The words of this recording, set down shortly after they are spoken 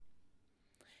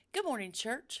Good morning,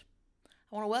 church.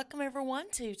 I want to welcome everyone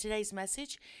to today's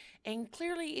message. And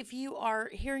clearly, if you are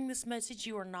hearing this message,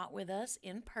 you are not with us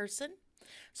in person.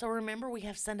 So remember, we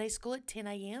have Sunday school at 10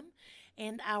 a.m.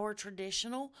 and our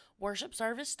traditional worship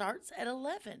service starts at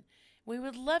 11. We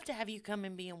would love to have you come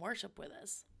and be in worship with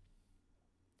us.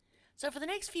 So for the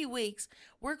next few weeks,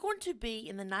 we're going to be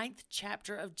in the 9th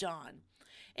chapter of John.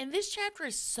 And this chapter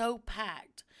is so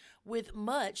packed with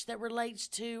much that relates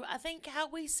to, I think, how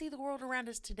we see the world around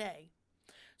us today.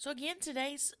 So again,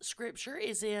 today's scripture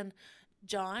is in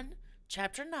John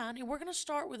chapter 9, and we're going to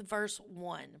start with verse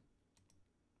 1.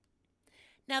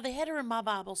 Now, the header in my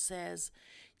Bible says,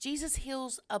 Jesus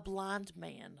heals a blind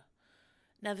man.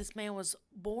 Now, this man was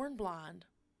born blind.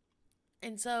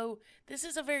 And so this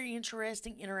is a very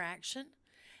interesting interaction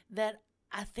that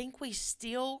I think we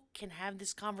still can have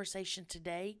this conversation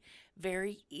today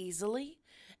very easily.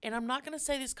 And I'm not going to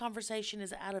say this conversation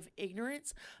is out of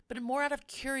ignorance, but more out of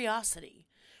curiosity.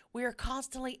 We are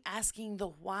constantly asking the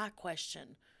why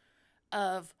question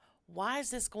of why is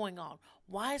this going on?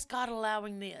 Why is God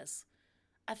allowing this?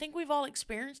 I think we've all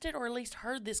experienced it or at least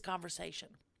heard this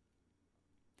conversation.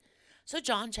 So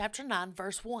John chapter 9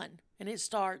 verse 1, and it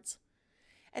starts,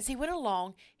 as he went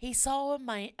along, he saw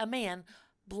a man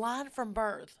blind from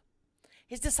birth.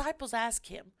 His disciples asked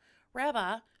him,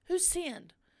 Rabbi, who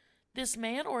sinned, this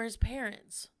man or his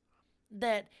parents,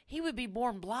 that he would be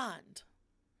born blind?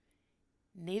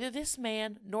 Neither this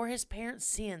man nor his parents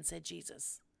sinned, said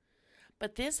Jesus.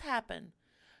 But this happened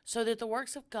so that the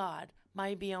works of God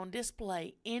might be on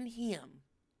display in him.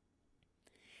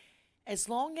 As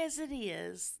long as it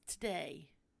is today,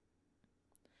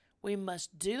 we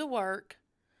must do the work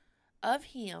of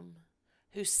him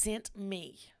who sent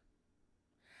me.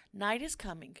 Night is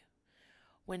coming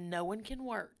when no one can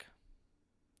work.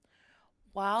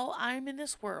 While I am in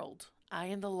this world, I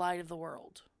am the light of the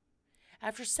world.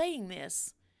 After saying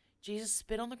this, Jesus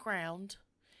spit on the ground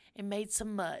and made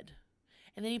some mud,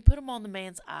 and then he put them on the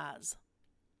man's eyes.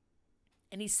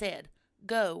 And he said,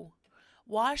 Go,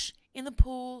 wash in the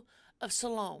pool of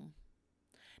Siloam.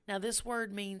 Now this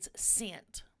word means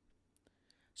sent.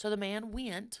 So the man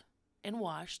went and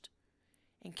washed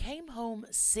and came home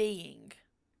seeing.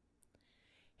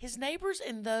 His neighbors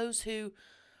and those who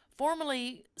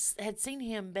formerly had seen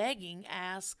him begging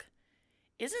asked,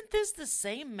 Isn't this the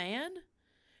same man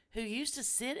who used to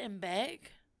sit and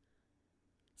beg?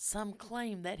 Some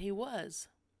claimed that he was.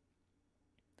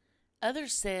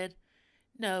 Others said,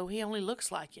 No, he only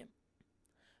looks like him.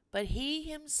 But he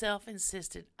himself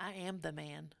insisted, I am the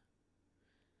man.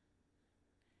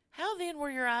 How then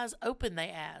were your eyes open, they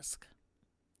asked.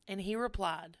 And he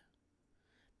replied,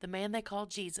 The man they called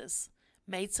Jesus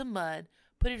made some mud,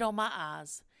 put it on my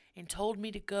eyes, and told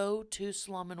me to go to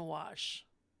Siloam and wash.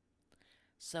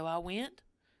 So I went,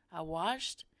 I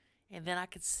washed, and then I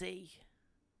could see.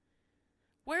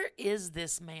 Where is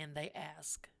this man, they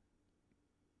asked.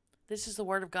 This is the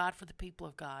word of God for the people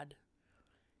of God.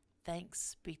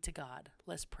 Thanks be to God.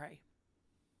 Let's pray.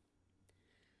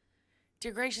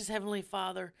 Dear gracious Heavenly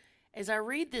Father, as I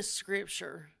read this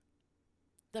scripture,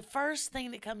 the first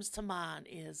thing that comes to mind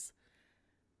is,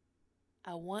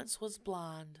 I once was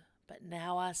blind, but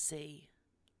now I see.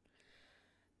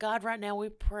 God, right now we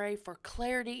pray for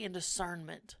clarity and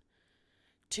discernment,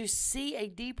 to see a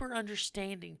deeper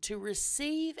understanding, to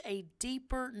receive a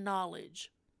deeper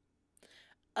knowledge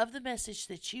of the message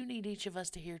that you need each of us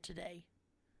to hear today.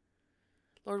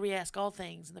 Lord, we ask all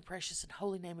things in the precious and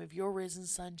holy name of your risen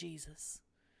Son, Jesus.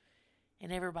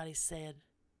 And everybody said,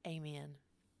 Amen.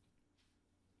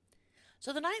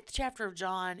 So the 9th chapter of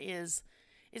John is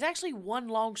actually one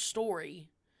long story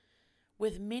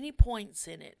with many points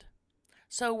in it.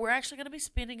 So we're actually going to be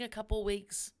spending a couple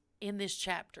weeks in this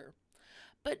chapter.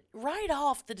 But right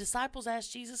off, the disciples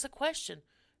asked Jesus a question.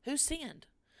 Who sinned?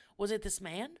 Was it this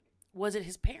man? Was it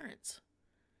his parents?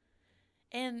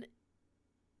 And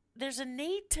there's a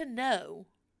need to know.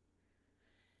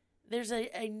 There's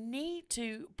a need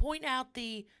to point out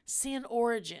the sin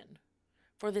origin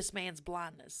for this man's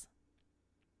blindness.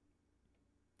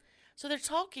 So they're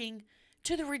talking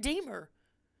to the Redeemer,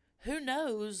 who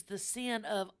knows the sin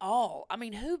of all. I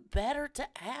mean, who better to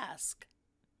ask?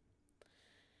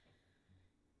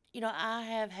 You know, I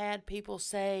have had people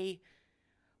say,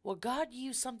 well, God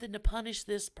used something to punish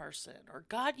this person, or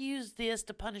God used this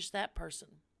to punish that person.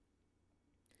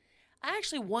 I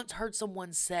actually once heard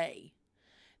someone say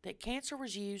that cancer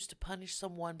was used to punish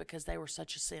someone because they were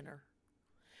such a sinner.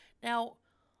 Now,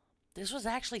 this was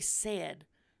actually said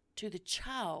to the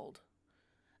child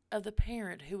of the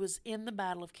parent who was in the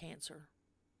battle of cancer.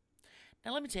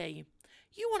 Now, let me tell you,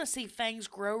 you want to see things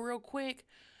grow real quick,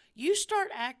 you start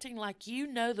acting like you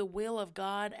know the will of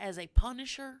God as a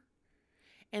punisher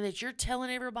and that you're telling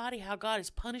everybody how God is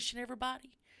punishing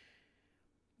everybody,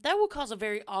 that will cause a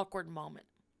very awkward moment.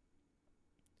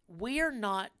 We are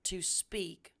not to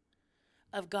speak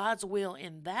of God's will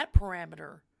in that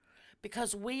parameter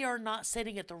because we are not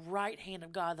sitting at the right hand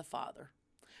of God the Father.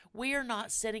 We are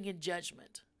not sitting in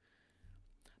judgment.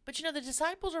 But the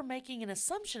disciples are making an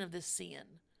assumption of this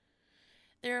sin.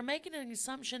 They're making an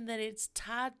assumption that it's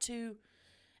tied to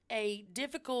a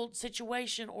difficult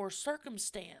situation or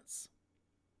circumstance.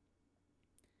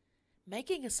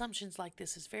 Making assumptions like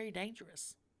this is very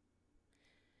dangerous.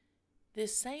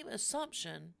 This same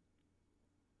assumption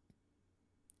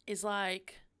is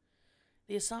like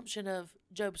the assumption of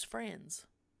Job's friends.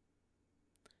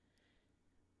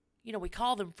 We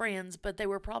call them friends, but they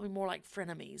were probably more like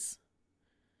frenemies.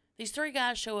 These three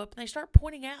guys show up and they start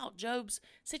pointing out Job's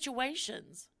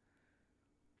situations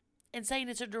and saying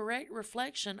it's a direct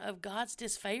reflection of God's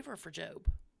disfavor for Job.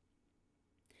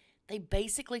 They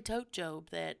basically told Job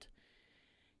that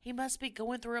he must be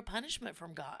going through a punishment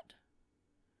from God.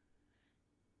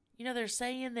 They're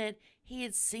saying that he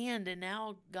had sinned and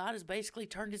now God has basically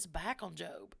turned his back on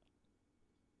Job.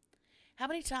 How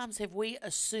many times have we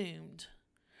assumed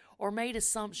or made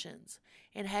assumptions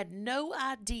and had no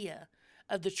idea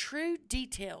of the true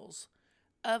details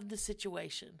of the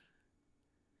situation?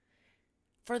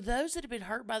 For those that have been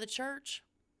hurt by the church,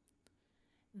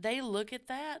 they look at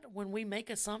that when we make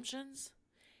assumptions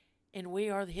and we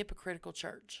are the hypocritical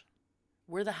church.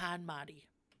 We're the high and mighty.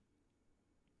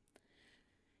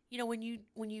 When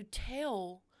you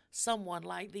tell someone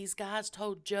like these guys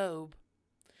told Job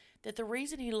that the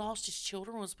reason he lost his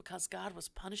children was because God was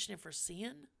punishing him for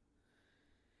sin,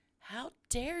 how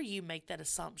dare you make that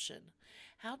assumption?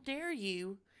 How dare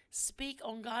you speak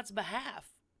on God's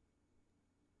behalf?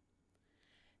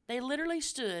 They literally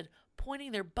stood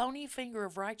pointing their bony finger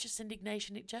of righteous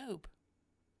indignation at Job.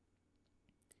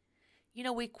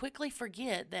 We quickly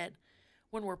forget that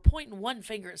when we're pointing one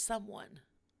finger at someone,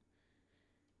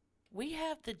 we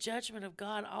have the judgment of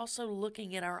God also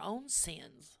looking at our own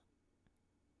sins.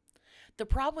 The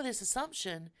problem with this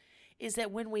assumption is that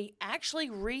when we actually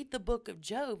read the book of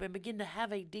Job and begin to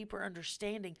have a deeper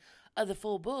understanding of the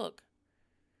full book,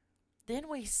 then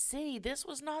we see this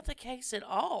was not the case at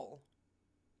all.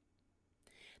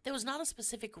 There was not a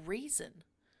specific reason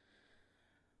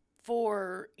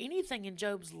for anything in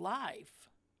Job's life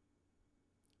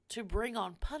to bring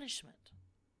on punishment.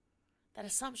 That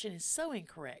assumption is so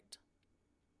incorrect.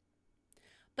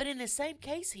 But in the same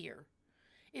case here,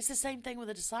 it's the same thing with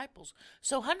the disciples.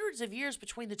 So hundreds of years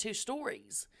between the two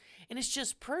stories. And it's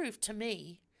just proof to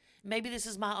me, maybe this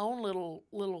is my own little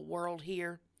world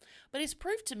here, but it's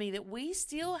proof to me that we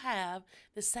still have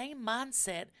the same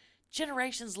mindset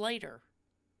generations later.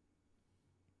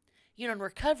 In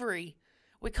recovery,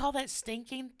 we call that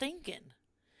stinking thinking.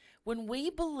 When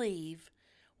we believe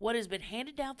what has been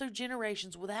handed down through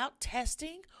generations without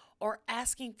testing or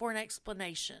asking for an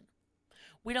explanation.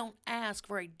 We don't ask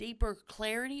for a deeper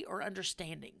clarity or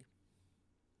understanding.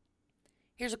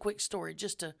 Here's a quick story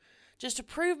just to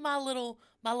prove my little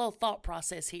thought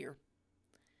process here.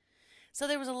 So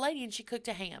there was a lady and she cooked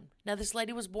a ham. Now this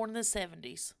lady was born in the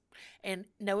 70s. And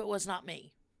no, it was not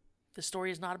me. The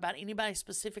story is not about anybody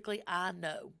specifically I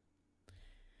know.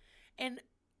 And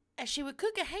as she would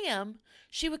cook a ham,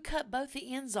 she would cut both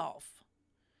the ends off.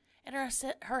 And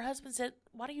her husband said,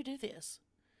 "Why do you do this?"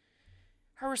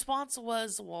 Her response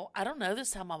was, "Well, I don't know. This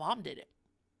is how my mom did it."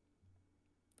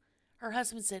 Her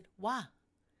husband said, "Why?"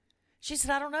 She said,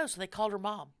 "I don't know." So they called her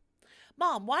mom.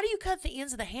 "Mom, why do you cut the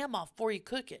ends of the ham off before you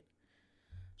cook it?"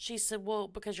 She said, "Well,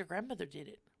 because your grandmother did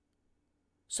it."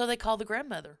 So they called the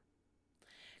grandmother.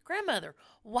 "Grandmother,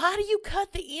 why do you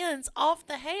cut the ends off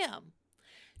the ham?"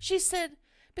 She said,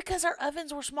 "Because our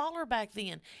ovens were smaller back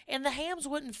then and the hams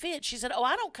wouldn't fit." She said, "Oh,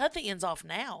 I don't cut the ends off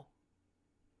now."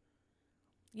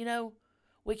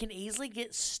 We can easily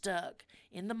get stuck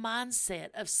in the mindset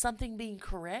of something being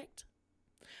correct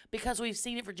because we've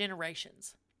seen it for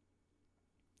generations.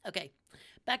 Okay,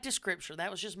 back to scripture.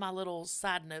 That was just my little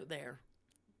side note there.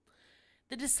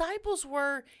 The disciples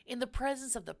were in the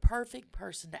presence of the perfect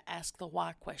person to ask the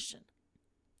why question.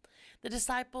 The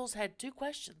disciples had two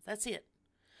questions. That's it.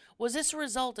 Was this a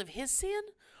result of his sin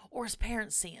or his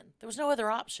parents' sin? There was no other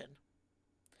option.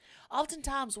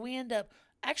 Oftentimes we end up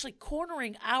actually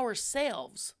cornering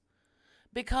ourselves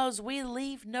because we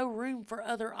leave no room for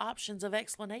other options of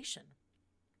explanation.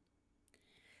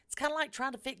 It's kind of like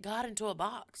trying to fit God into a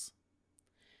box.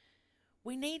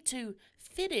 We need to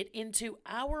fit it into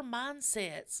our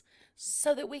mindsets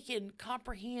so that we can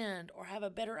comprehend or have a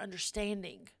better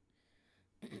understanding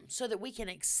so that we can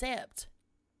accept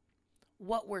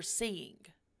what we're seeing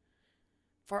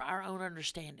for our own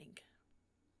understanding.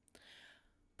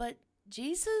 But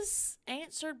Jesus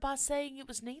answered by saying it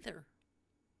was neither.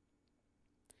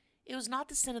 It was not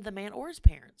the sin of the man or his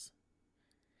parents.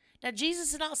 Now,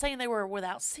 Jesus is not saying they were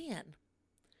without sin.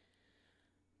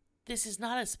 This is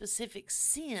not a specific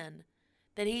sin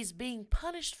that he's being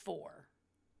punished for.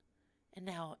 And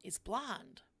now it's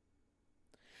blind.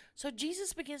 So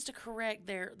Jesus begins to correct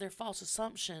their false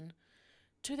assumption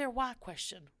to their why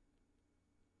question.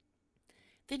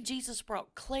 Then Jesus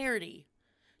brought clarity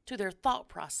to their thought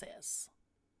process.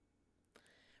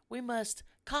 We must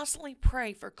constantly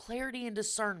pray for clarity and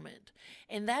discernment,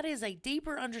 and that is a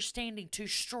deeper understanding to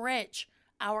stretch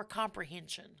our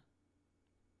comprehension.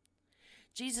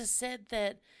 Jesus said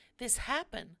that this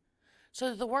happened so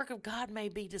that the work of God may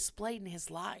be displayed in his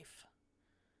life.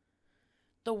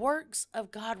 The works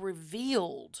of God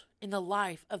revealed in the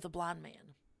life of the blind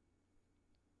man.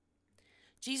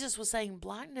 Jesus was saying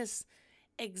blindness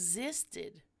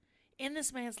existed in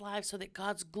this man's life so that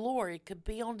God's glory could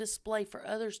be on display for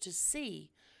others to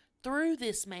see through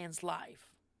this man's life.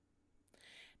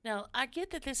 Now, I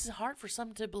get that this is hard for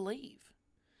some to believe.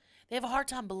 They have a hard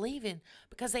time believing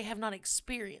because they have not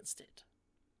experienced it.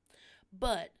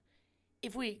 But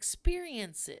if we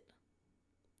experience it,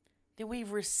 then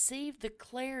we've received the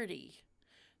clarity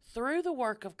through the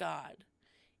work of God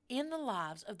in the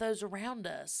lives of those around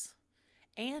us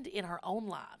and in our own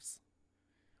lives.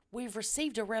 We've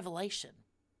received a revelation.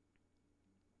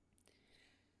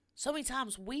 So many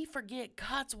times we forget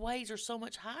God's ways are so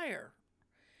much higher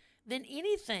than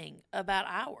anything about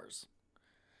ours.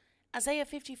 Isaiah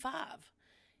 55,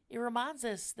 it reminds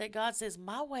us that God says,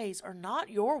 my ways are not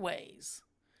your ways.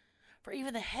 For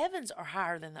even the heavens are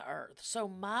higher than the earth. So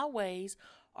my ways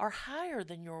are higher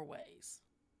than your ways.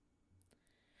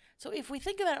 So if we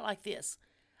think about it like this,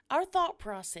 our thought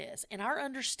process and our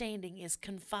understanding is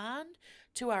confined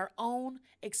to our own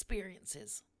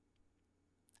experiences.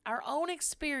 Our own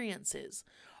experiences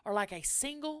are like a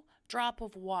single drop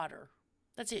of water.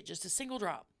 That's it, just a single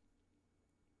drop.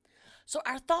 So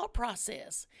our thought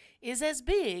process is as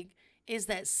big as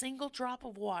that single drop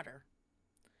of water.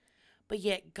 But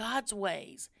yet God's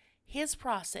ways, his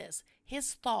process,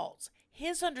 his thoughts,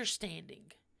 his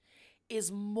understanding is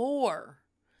more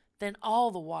than all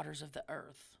the waters of the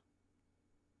earth.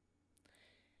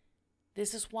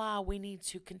 This is why we need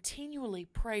to continually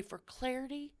pray for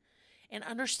clarity and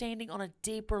understanding on a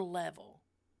deeper level.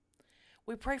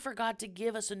 We pray for God to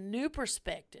give us a new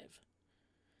perspective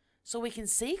so we can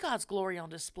see God's glory on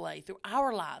display through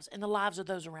our lives and the lives of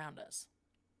those around us.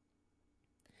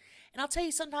 And I'll tell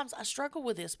you, sometimes I struggle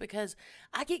with this because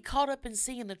I get caught up in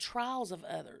seeing the trials of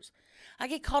others. I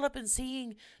get caught up in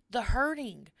seeing the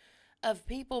hurting of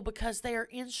people because they are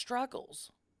in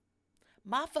struggles.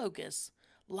 My focus,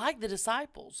 like the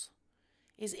disciples,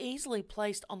 is easily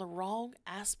placed on the wrong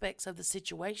aspects of the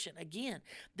situation. Again,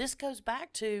 this goes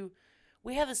back to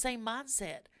we have the same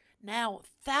mindset now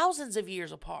thousands of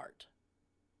years apart.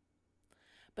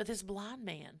 But this blind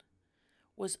man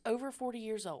was over 40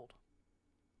 years old.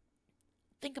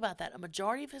 Think about that. A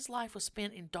majority of his life was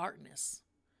spent in darkness.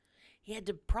 He had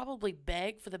to probably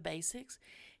beg for the basics.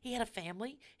 He had a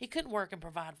family. He couldn't work and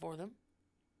provide for them.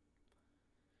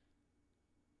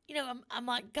 You know, I'm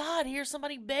like, God, here's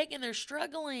somebody begging. They're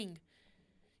struggling.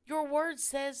 Your word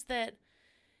says that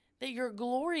your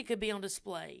glory could be on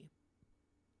display.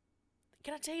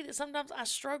 Can I tell you that sometimes I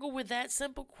struggle with that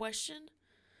simple question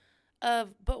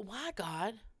of, but why,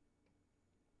 God?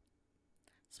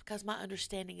 It's because my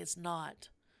understanding is not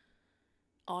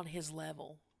on his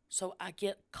level. So I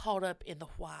get caught up in the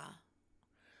why.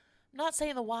 I'm not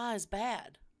saying the why is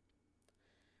bad.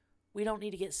 We don't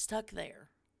need to get stuck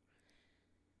there.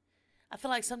 I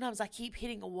feel like sometimes I keep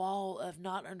hitting a wall of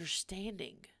not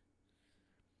understanding.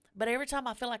 But every time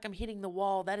I feel like I'm hitting the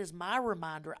wall, that is my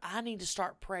reminder. I need to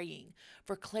start praying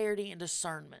for clarity and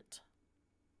discernment.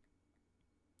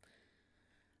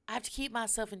 I have to keep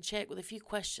myself in check with a few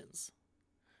questions.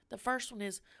 The first one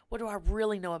is, what do I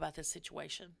really know about this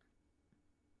situation?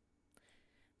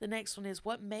 The next one is,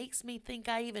 what makes me think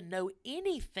I even know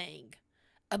anything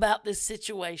about this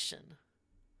situation?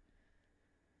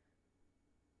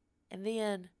 And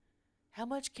then, how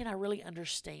much can I really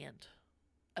understand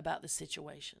about the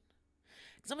situation?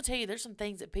 Because I'm going to tell you, there's some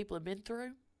things that people have been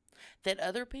through that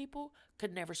other people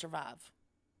could never survive.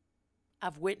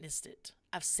 I've witnessed it.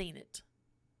 I've seen it.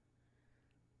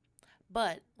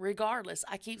 But regardless,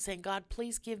 I keep saying, God,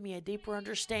 please give me a deeper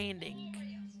understanding.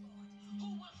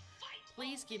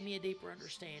 Please give me a deeper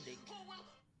understanding.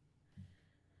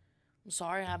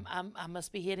 Sorry, I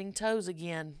must be hitting toes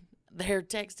again. They're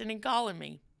texting and calling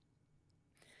me.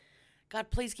 God,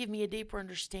 please give me a deeper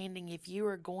understanding if you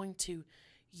are going to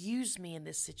use me in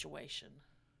this situation.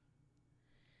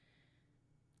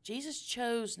 Jesus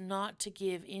chose not to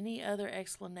give any other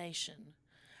explanation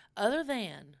other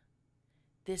than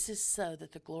this is so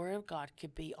that the glory of God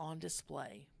could be on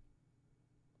display.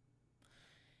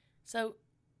 So,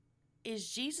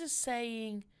 is Jesus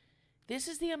saying, this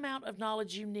is the amount of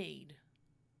knowledge you need?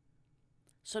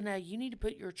 So now you need to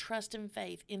put your trust and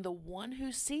faith in the one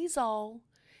who sees all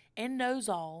and knows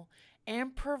all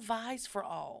and provides for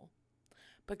all.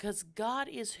 Because God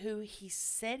is who he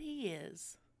said he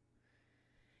is,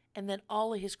 and that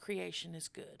all of his creation is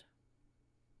good.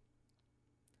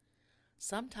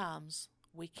 Sometimes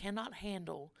we cannot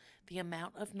handle the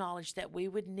amount of knowledge that we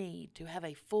would need to have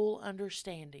a full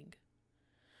understanding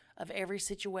of every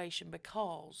situation,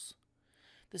 because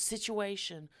the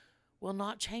situation will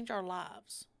not change our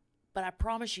lives. But I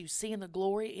promise you, seeing the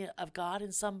glory of God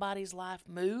in somebody's life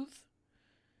move,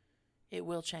 it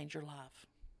will change your life.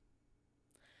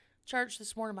 Church,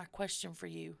 this morning my question for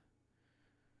you: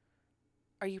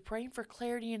 are you praying for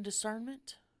clarity and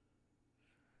discernment?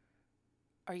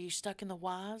 Are you stuck in the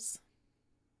whys?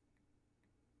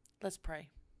 Let's pray.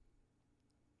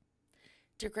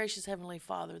 Dear gracious Heavenly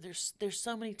Father, there's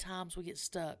so many times we get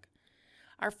stuck.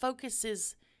 Our focus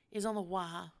is on the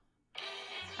why.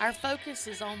 Our focus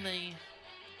is on the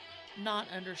not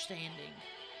understanding.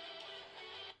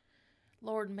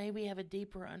 Lord, may we have a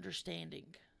deeper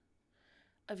understanding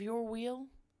of your will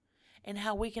and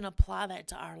how we can apply that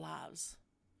to our lives.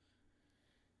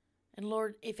 And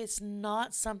Lord, if it's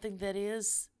not something that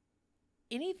is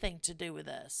anything to do with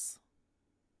us,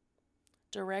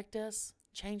 direct us,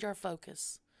 change our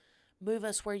focus, move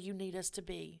us where you need us to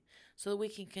be, so that we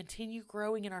can continue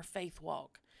growing in our faith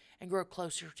walk and grow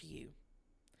closer to you.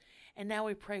 And now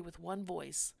we pray with one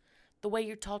voice, the way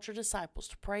you taught your disciples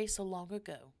to pray so long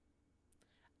ago.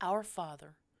 Our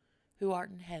Father, who art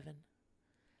in heaven,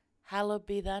 hallowed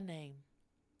be thy name.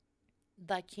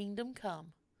 Thy kingdom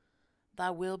come,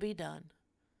 thy will be done,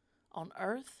 on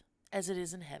earth as it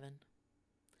is in heaven.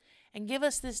 And give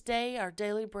us this day our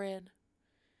daily bread,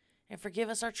 and forgive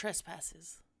us our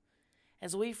trespasses,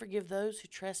 as we forgive those who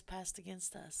trespass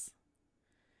against us.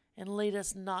 And lead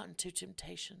us not into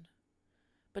temptation,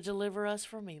 but deliver us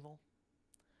from evil.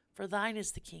 For thine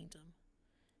is the kingdom,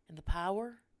 and the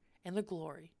power, and the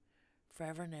glory,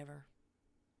 forever and ever.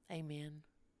 Amen.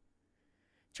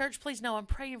 Church, please know I'm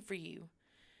praying for you.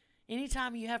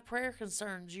 Anytime you have prayer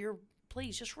concerns,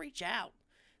 please just reach out.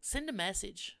 Send a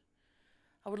message.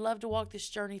 I would love to walk this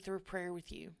journey through prayer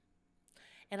with you.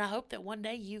 And I hope that one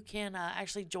day you can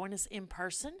actually join us in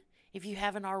person, if you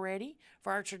haven't already,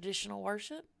 for our traditional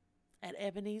worship at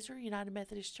Ebenezer United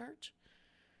Methodist Church.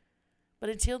 But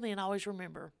until then, always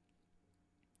remember,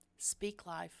 speak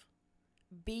life,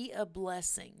 be a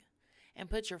blessing, and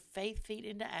put your faith feet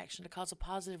into action to cause a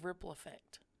positive ripple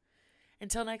effect.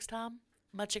 Until next time,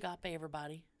 much agape,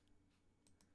 everybody.